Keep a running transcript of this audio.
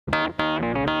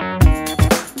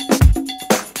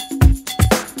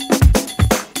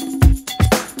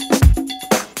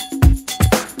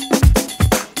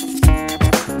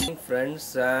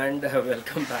friends, and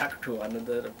welcome back to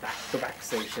another back-to-back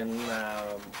session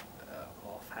of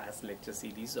HAS lecture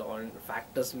series on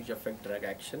factors which affect drug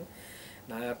action.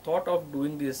 Now, I thought of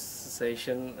doing this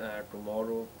session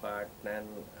tomorrow, but then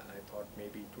I thought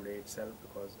maybe today itself,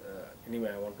 because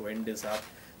anyway I want to end this up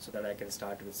so that I can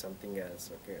start with something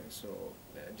else. Okay, so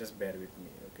just bear with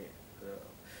me. Okay.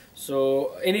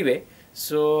 So anyway,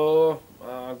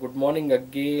 good morning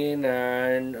again,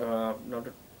 and now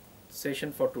the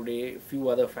session for today, few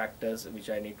other factors which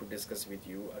I need to discuss with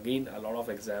you. Again, a lot of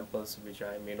examples which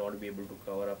I may not be able to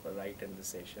cover up right in the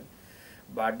session,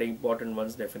 but the important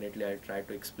ones definitely I'll try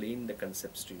to explain the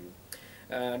concepts to you.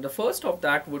 The first of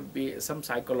that would be some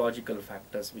psychological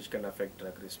factors which can affect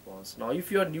drug response. Now, if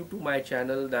you are new to my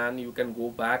channel, then you can go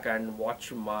back and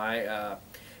watch my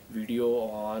video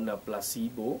on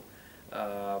placebo.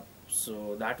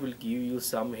 So that will give you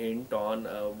some hint on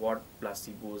what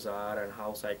placebos are and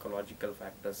how psychological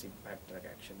factors impact drug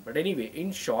action. But anyway,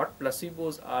 in short,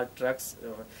 placebos are drugs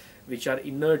which are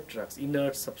inert drugs,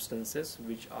 inert substances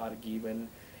which are given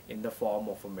in the form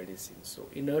of a medicine. So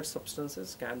inert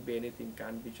substances can be anything,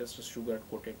 can be just a sugar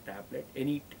coated tablet,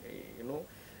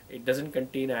 it doesn't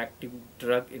contain active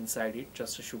drug inside it,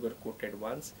 just a sugar coated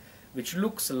ones which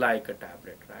looks like a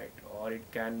tablet, right? Or it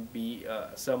can be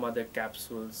some other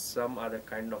capsules, some other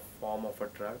kind of form of a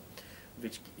drug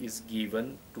which is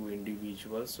given to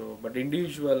individuals. So but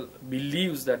individual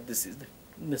believes that this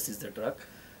is the drug,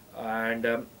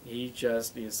 and he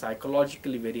just is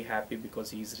psychologically very happy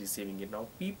because he is receiving it. Now,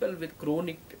 people with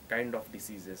chronic kind of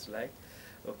diseases, like,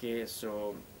 okay,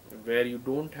 so where you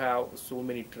don't have so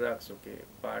many drugs, okay,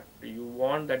 but you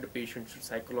want that the patient should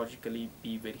psychologically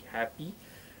be very happy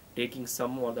taking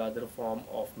some or the other form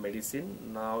of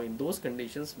medicine. Now, in those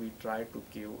conditions, we try to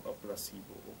give a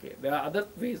placebo. Okay, there are other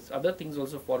ways, other things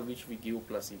also for which we give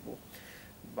placebo,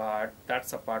 but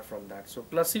that's apart from that. So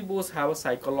placebos have a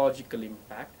psychological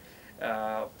impact.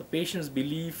 The patient's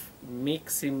belief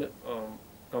makes him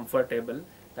comfortable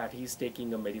that he's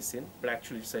taking a medicine, but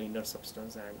actually it's an inert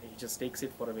substance and he just takes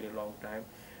it for a very long time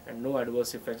and no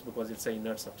adverse effects because it's an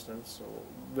inert substance. So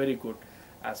very good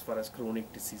as far as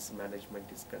chronic disease management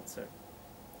is concerned,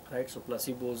 right? So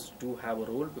placebos do have a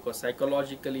role because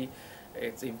psychologically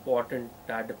it's important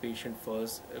that the patient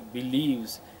first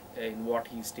believes in what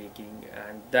he's taking,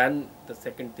 and then the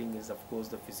second thing is of course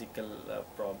the physical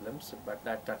problems, but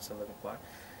that's another part.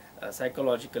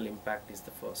 Psychological impact is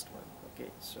the first one.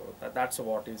 Okay, so that's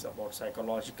what is about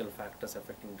psychological factors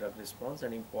affecting drug response,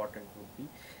 and important would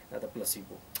be the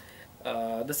placebo.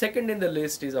 The second in the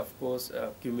list is of course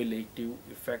cumulative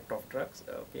effect of drugs.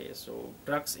 Okay, so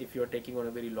drugs, if you are taking on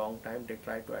a very long time, they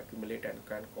try to accumulate and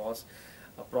can cause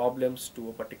problems to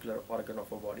a particular organ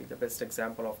of a body. The best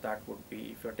example of that would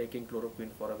be if you are taking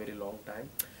chloroquine for a very long time,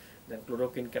 then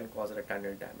chloroquine can cause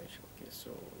retinal damage. Okay,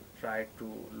 so try to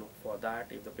look for that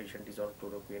if the patient is on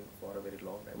chloroquine for a very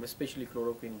long time, especially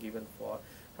chloroquine given for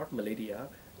not malaria,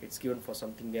 it's given for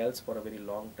something else for a very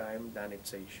long time, then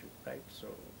it's an issue, right? So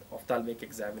ophthalmic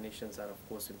examinations are of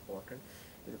course important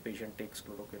if the patient takes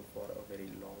chloroquine for a very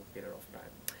long period of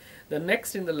time. The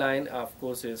next in the line of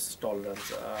course is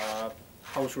tolerance.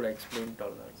 How should I explain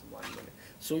tolerance? 1 minute.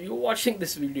 So you're watching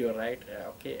this video, right?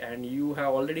 Okay, and you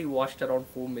have already watched around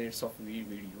 4 minutes of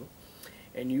video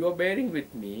and you are bearing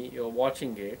with me, you're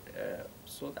watching it,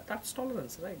 so that's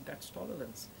tolerance, right? That's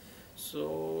tolerance.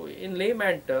 So in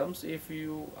layman terms, if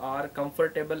you are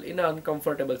comfortable in an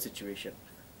uncomfortable situation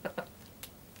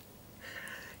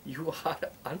you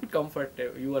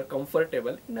are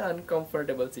comfortable in an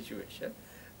uncomfortable situation,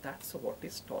 that's what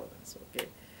is tolerance. Okay,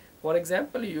 for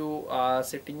example, you are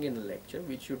sitting in a lecture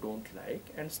which you don't like,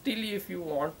 and still if you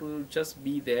want to just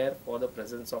be there for the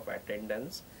presence of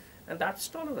attendance, and that's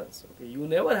tolerance. Okay, you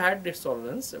never had this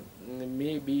tolerance,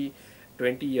 maybe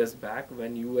 20 years back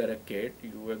when you were a kid,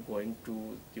 you were going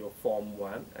to your form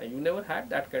 1, and you never had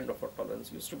that kind of a tolerance.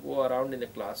 You used to go around in the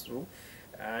classroom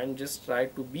and just try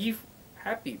to be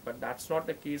happy, but that's not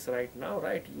the case right now,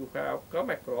 right? You have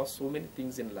come across so many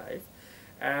things in life,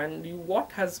 and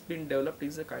what has been developed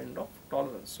is a kind of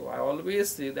tolerance. So I always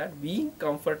say that being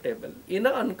comfortable in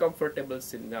an uncomfortable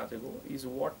scenario is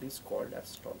what is called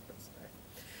as tolerance, right?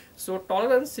 So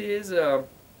tolerance is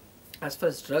as far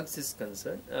as drugs is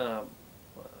concerned,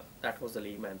 that was the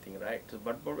layman thing, right?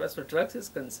 But as far as drugs is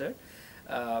concerned,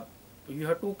 you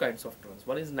have two kinds of tolerance.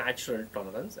 One is natural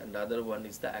tolerance and the other one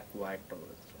is the acquired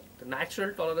tolerance. The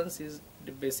natural tolerance is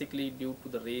basically due to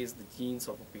the race, the genes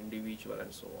of an individual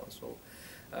and so on. So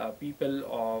people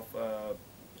of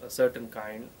a certain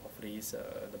kind of race,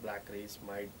 the black race,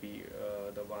 might be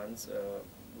the ones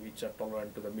which are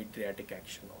tolerant to the mydriatic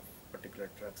action of particular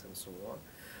drugs and so on.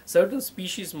 certain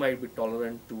species might be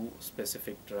tolerant to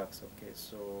specific drugs. Okay,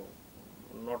 so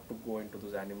not to go into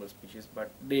those animal species,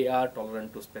 but they are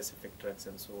tolerant to specific drugs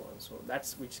and so on. So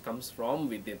that's which comes from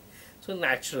within. So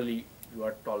naturally you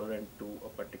are tolerant to a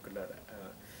particular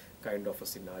kind of a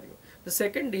scenario. The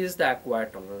second is the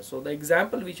acquired tolerance. So the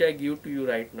example which I give to you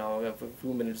right now a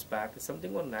few minutes back is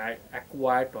something on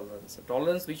acquired tolerance, a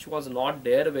tolerance which was not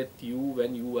there with you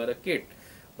when you were a kid,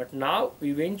 but now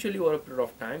eventually over a period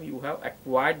of time you have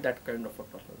acquired that kind of a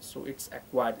tolerance. So it's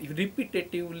acquired. If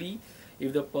repetitively,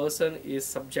 if the person is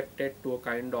subjected to a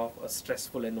kind of a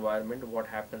stressful environment, what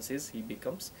happens is he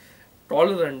becomes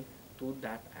tolerant to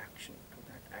that action,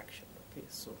 okay.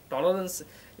 So tolerance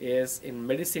is, in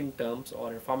medicine terms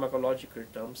or in pharmacological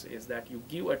terms, is that you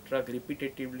give a drug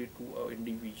repetitively to an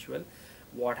individual,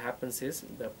 what happens is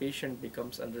the patient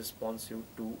becomes unresponsive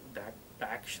to that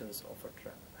actions of a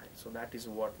drug, right? So that is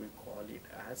what we call it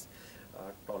as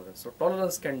tolerance. So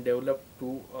tolerance can develop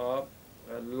to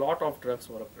a lot of drugs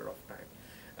over a period of time.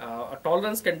 A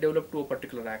tolerance can develop to a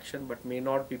particular action but may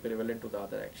not be prevalent to the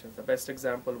other actions. The best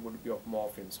example would be of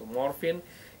morphine. So morphine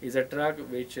is a drug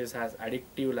which has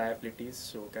addictive liabilities,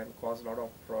 so can cause a lot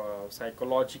of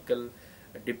psychological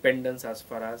dependence as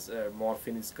far as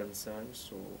morphine is concerned.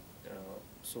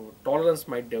 So tolerance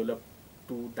might develop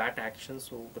to that action,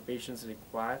 so the patients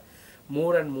require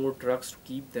more and more drugs to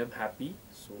keep them happy,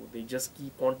 so they just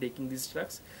keep on taking these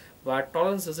drugs. But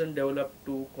tolerance doesn't develop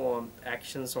to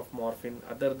actions of morphine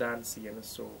other than CNS.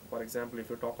 So for example,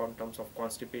 if you talk on terms of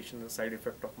constipation, the side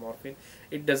effect of morphine,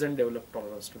 it doesn't develop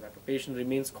tolerance to that. The patient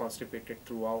remains constipated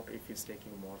throughout if he's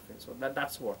taking morphine. So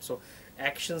that's what. So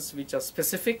actions which are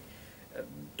specific,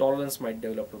 tolerance might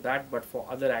develop to that, but for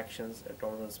other actions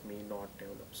tolerance may not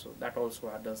develop. So that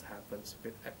also does happens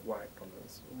with acquired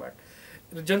tolerance. But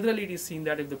generally it is seen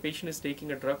that if the patient is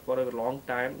taking a drug for a long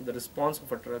time, the response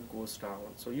of a drug goes down.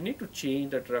 So you need to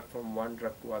change the drug from one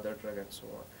drug to other drug and so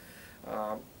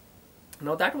on.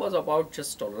 Now that was about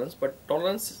just tolerance, but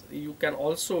tolerance you can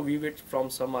also view it from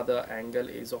some other angle,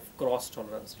 is of cross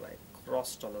tolerance, right?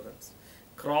 Cross tolerance.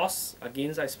 Cross,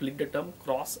 again I split the term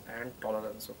cross and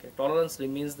tolerance. Okay, tolerance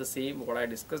remains the same what I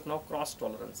discussed. Now cross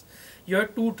tolerance, you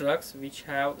have two drugs which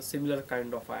have similar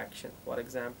kind of action. For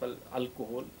example,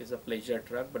 alcohol is a pleasure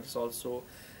drug, but it's also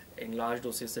in large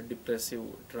doses a depressive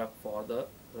drug for the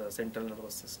central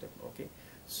nervous system. Okay,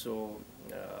 so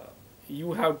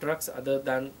you have drugs other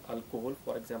than alcohol.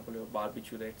 For example, you have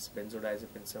barbiturates,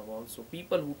 benzodiazepines, so on. So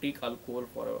people who take alcohol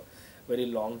for a very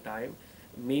long time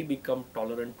may become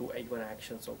tolerant to even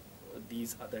actions of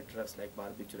these other drugs like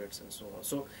barbiturates and so on.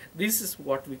 So this is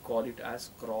what we call it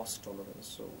as cross tolerance.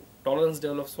 So tolerance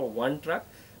develops for one drug,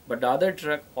 but the other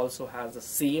drug also has the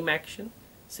same action,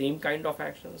 same kind of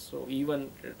action, so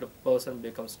even the person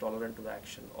becomes tolerant to the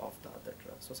action of the other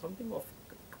drug. So something of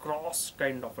cross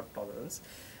kind of a tolerance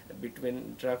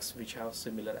between drugs which have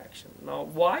similar action. Now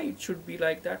why it should be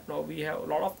like that? Now we have a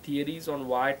lot of theories on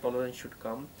why tolerance should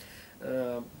come.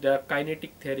 There are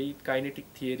kinetic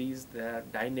theories, there are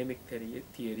dynamic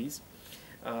theories.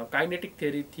 Kinetic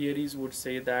theories would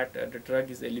say that the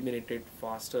drug is eliminated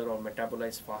faster or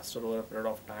metabolized faster over a period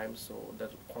of time, so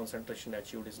the concentration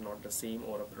achieved is not the same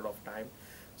over a period of time.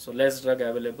 So less drug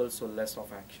available, so less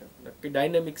of action. The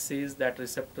dynamic says that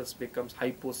receptors becomes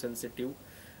hyposensitive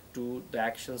to the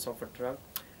actions of a drug,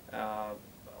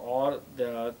 or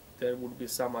there would be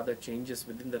some other changes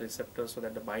within the receptor, so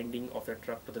that the binding of a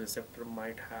drug to the receptor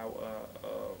might have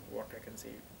what I can say,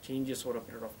 changes over a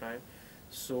period of time.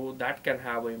 So that can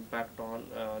have an impact on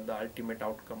the ultimate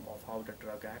outcome of how the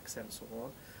drug acts and so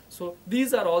on. So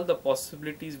these are all the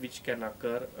possibilities which can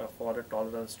occur for a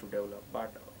tolerance to develop.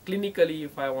 But clinically,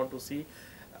 if I want to see,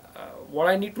 what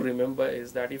I need to remember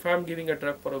is that if I am giving a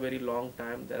drug for a very long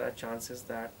time, there are chances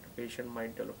that the patient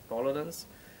might develop tolerance,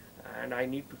 and I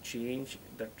need to change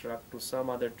the drug to some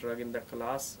other drug in the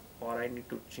class, or I need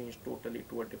to change totally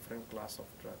to a different class of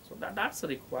drug. So that's a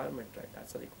requirement, right?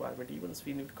 That's a requirement. Even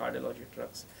we need cardiology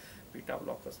drugs, beta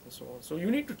blockers and so on. So you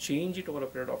need to change it over a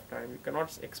period of time. You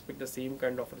cannot expect the same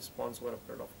kind of response over a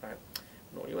period of time.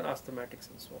 No, even asthmatics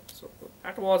and so on. So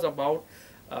that was about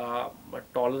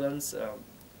tolerance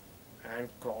and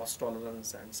cross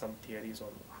tolerance and some theories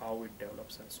on how it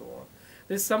develops and so on.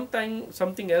 There's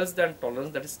something else than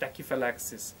tolerance, that is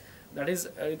tachyphylaxis. That is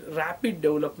a rapid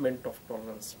development of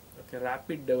tolerance. Okay,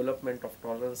 rapid development of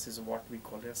tolerance is what we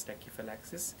call as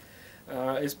tachyphylaxis.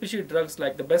 Especially drugs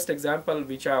like, the best example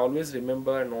which I always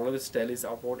remember and always tell is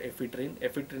about ephedrine.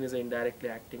 Ephedrine is an indirectly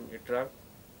acting drug,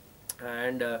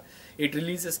 and it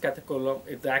releases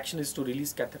catecholamines. The action is to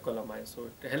release catecholamines, so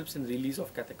it helps in release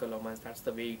of catecholamines. That's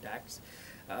the way it acts.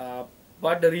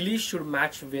 but the release should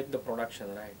match with the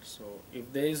production, right? So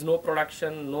if there is no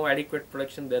production, no adequate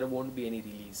production, there won't be any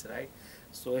release, right?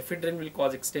 So ephedrine will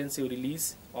cause extensive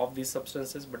release of these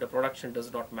substances, but the production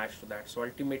does not match to that. So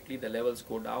ultimately the levels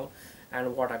go down,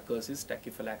 and what occurs is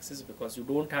tachyphylaxis, because you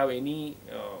don't have any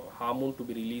hormone to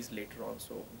be released later on,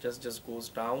 so just goes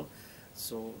down.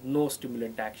 So no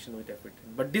stimulant action with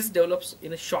ephedrine, but this develops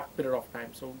in a short period of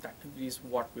time. So that is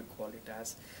what we call it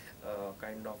as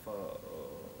kind of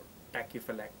a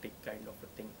tachyphylactic kind of a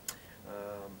thing.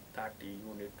 That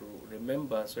you need to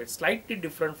remember. So it's slightly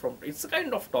different from, it's a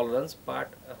kind of tolerance,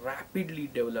 but rapidly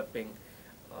developing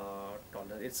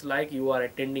tolerance. It's like you are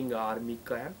attending an army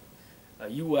camp.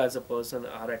 You as a person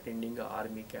are attending an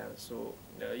army camp, so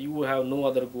you have no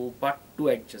other go but to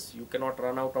adjust. You cannot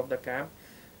run out of the camp.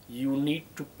 You need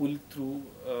to pull through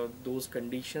those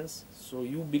conditions. So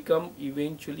you become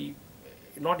eventually,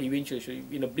 not eventually,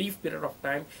 in a brief period of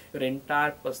time, your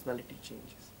entire personality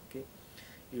changes. Okay,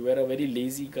 you were a very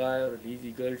lazy guy or a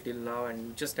lazy girl till now, and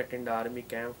you just attend the army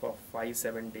camp for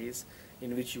 5-7 days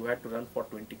in which you had to run for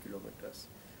 20 kilometers,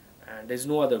 and there's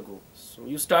no other go. So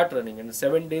you start running, and in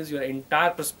 7 days your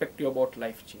entire perspective about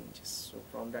life changes. So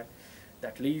from that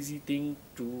lazy thing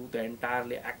to the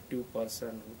entirely active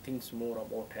person who thinks more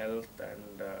about health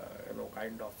and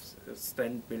kind of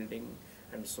strength building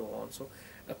and so on. So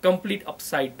a complete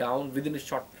upside down within a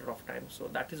short period of time. So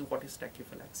that is what is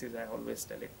tachyphylaxis. I always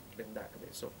tell it in that way.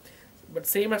 So, but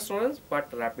same as tolerance,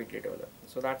 but rapidly developing.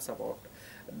 So that's about.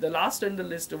 The last in the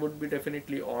list would be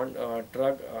definitely on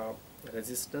drug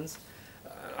resistance.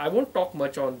 I won't talk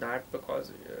much on that,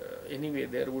 because anyway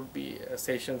there would be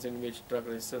sessions in which drug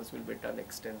resistance will be done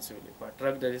extensively, but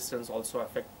drug resistance also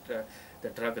affect the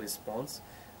drug response,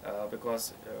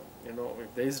 because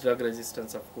if there is drug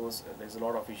resistance, of course there's a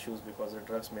lot of issues, because the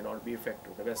drugs may not be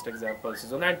effective. The best example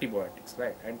is on antibiotics,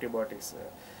 right? Antibiotics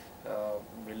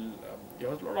will you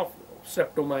have a lot of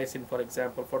streptomycin, for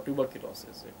example, for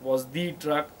tuberculosis. It was the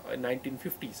drug in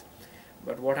 1950s.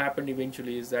 But what happened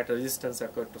eventually is that resistance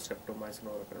occurred to streptomycin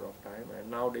over a period of time, and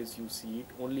nowadays you see it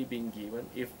only being given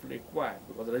if required,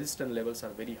 because the resistance levels are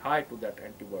very high to that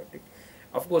antibiotic.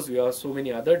 Of course, we have so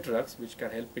many other drugs which can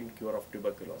help in cure of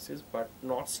tuberculosis, but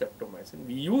not streptomycin.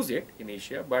 We use it in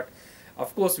Asia, but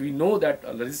of course we know that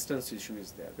a resistance issue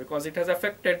is there, because it has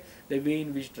affected the way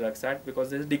in which drugs act, because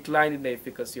there is decline in the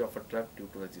efficacy of a drug due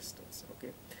to resistance.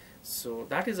 Okay, so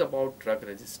that is about drug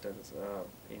resistance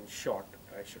in short,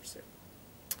 I should say.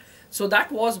 So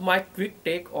that was my quick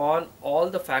take on all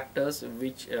the factors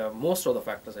which, most of the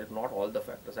factors, if not all the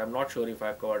factors. I'm not sure if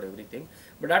I covered everything,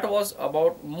 but that was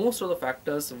about most of the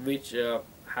factors which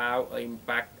have an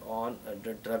impact on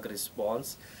the drug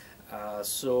response.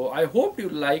 So I hope you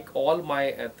like all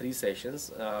my 3 sessions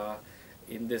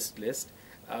in this list.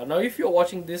 Now if you're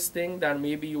watching this thing, then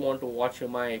maybe you want to watch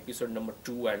my episode number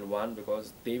 2 and 1,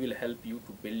 because they will help you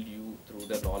to build you through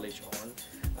the knowledge on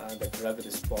the drug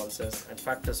responses and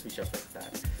factors which affect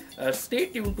that. Stay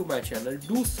tuned to my channel.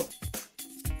 Do subscribe.